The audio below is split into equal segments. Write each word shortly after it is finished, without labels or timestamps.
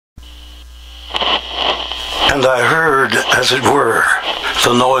And I heard, as it were,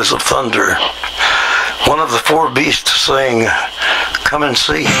 the noise of thunder. One of the four beasts saying, "Come and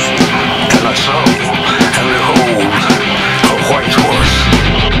see." And I saw, and behold, a white horse.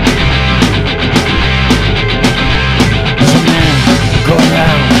 There's a man going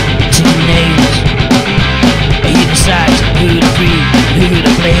around taking names. He decides who to free, who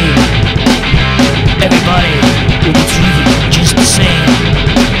to blame. Everybody will be treated just the same.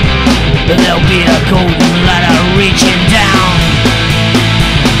 But there'll be a golden ladder reaching down.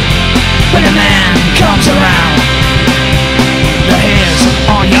 When a man comes around, the hairs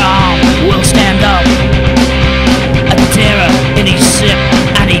on your arm will stand up at the terror in each sip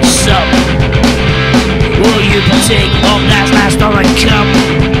and each sup. Will you partake of that last orange cup,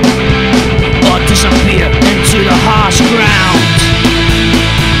 or disappear into the harsh ground?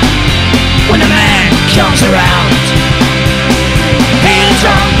 When a man comes around, hear the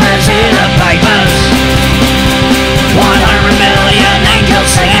trumpets, hear the pipers, 100 million angels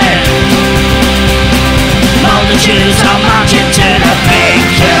singing. Multitudes are marching to the big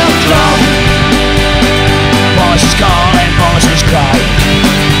hill drum. Voices calling, voices crying.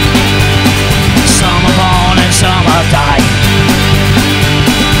 Some are born and some are dying.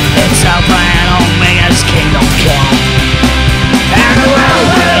 It's Alpha and Omega's kingdom come. And the world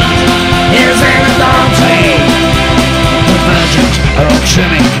is in the dawn tree. The virgins are all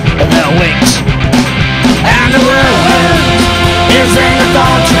trimming their wings. And the world is in the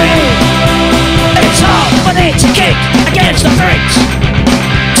dawn tree. It's hard for them to kick against the bricks.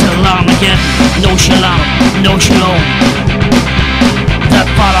 Till Armageddon, no shalom, no shalom. The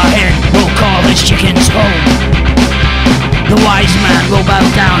father hen will call his chickens home. The wise man will bow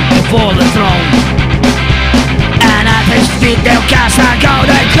down before the throne, and at his feet they'll cast a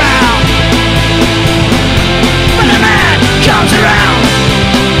golden crown. When a man comes around,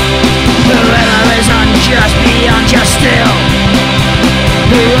 whoever is unjust be unjust still.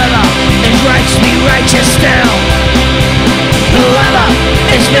 Whoever is righteous be righteous still. Whoever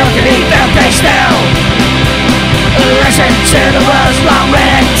is filthy be filthy still. Listen to the words long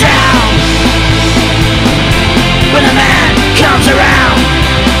written down. When a man comes around,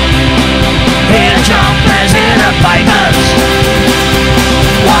 hear the trumpets, hear the pipers,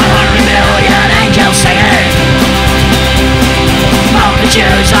 100 million angels singing.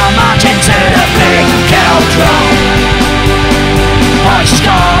 Multitudes are marching to the big kettle drum. Voices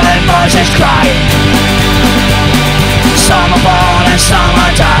calling, voices crying. Some are born and some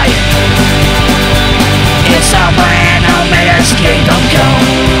are dying. It's Alpha and Omega's kingdom come.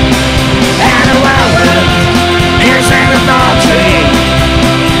 And the world is in the dawn tree.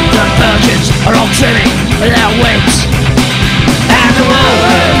 The virgins are all trimming their wigs. And the world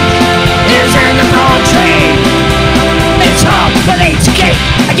is in the dawn tree. It's hard for them to kick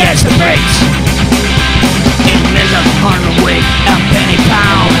against the bricks. In million hundredweight and penny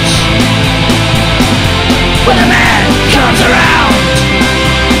pounds. When a man comes around,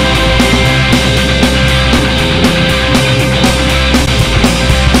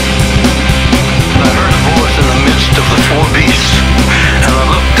 I heard a voice in the midst of the four beasts, and I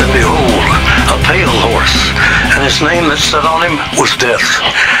looked, and behold, a pale horse, and his name that sat on him was Death,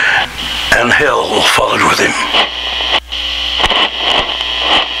 and hell followed with him.